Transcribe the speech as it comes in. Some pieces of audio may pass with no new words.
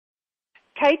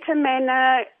Cato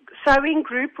Manor Sewing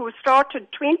Group was started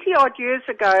 20-odd years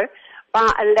ago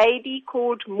by a lady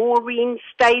called Maureen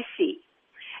Stacey.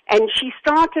 And she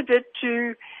started it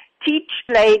to teach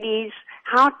ladies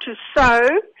how to sew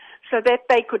so that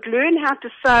they could learn how to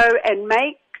sew and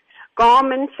make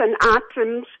garments and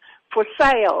items for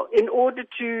sale in order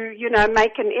to,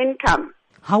 make an income.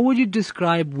 How would you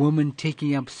describe women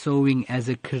taking up sewing as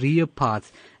a career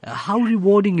path? How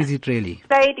rewarding is it really?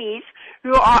 Ladies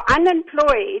who are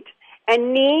unemployed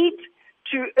and need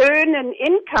to earn an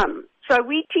income. So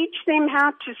we teach them how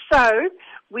to sew.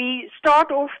 We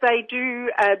start off, they do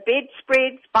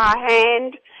bedspreads by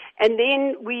hand, and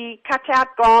then we cut out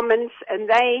garments and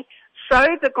they sew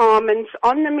the garments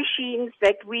on the machines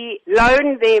that we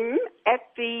loan them at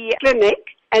the clinic,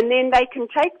 and then they can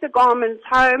take the garments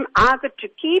home either to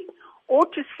keep or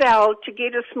to sell to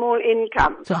get a small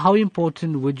income. So how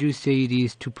important would you say it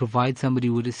is to provide somebody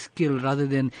with a skill rather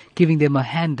than giving them a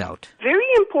handout? Very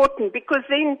important, because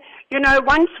then,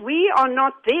 once we are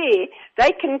not there,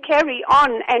 they can carry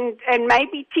on and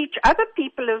maybe teach other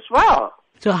people as well.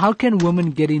 So how can women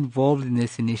get involved in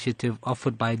this initiative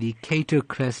offered by the Cato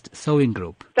Crest Sewing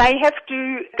Group? They have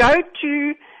to go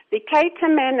to the Cato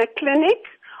Manor Clinic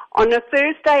on a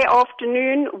Thursday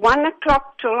afternoon, 1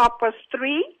 o'clock till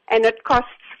 3:30, and it costs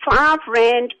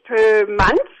R5 per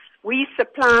month. We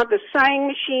supply the sewing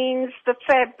machines, the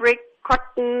fabric,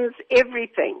 cottons,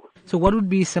 everything. So what would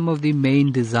be some of the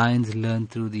main designs learned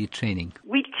through the training?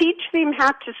 We teach them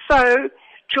how to sew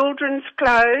children's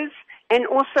clothes and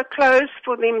also clothes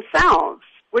for themselves,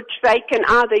 which they can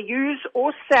either use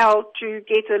or sell to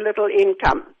get a little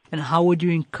income. And how would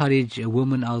you encourage a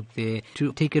woman out there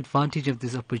to take advantage of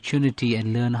this opportunity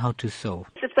and learn how to sew?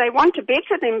 If they want to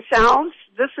better themselves,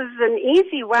 this is an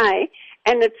easy way,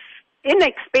 and it's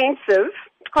inexpensive.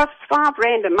 It costs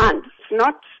R5 a month. It's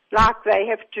not like they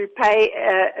have to pay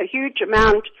a huge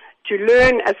amount to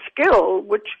learn a skill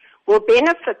which will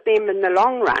benefit them in the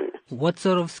long run. What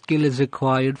sort of skill is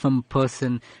required from a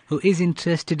person who is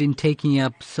interested in taking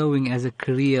up sewing as a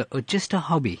career or just a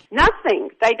hobby? Nothing.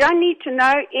 They don't need to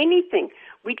know anything.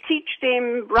 We teach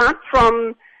them right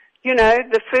from,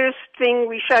 the first thing,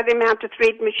 we show them how to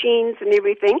thread machines and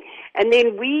everything, and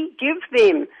then we give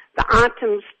them the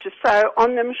items to sew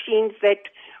on the machines that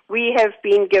we have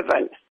been given.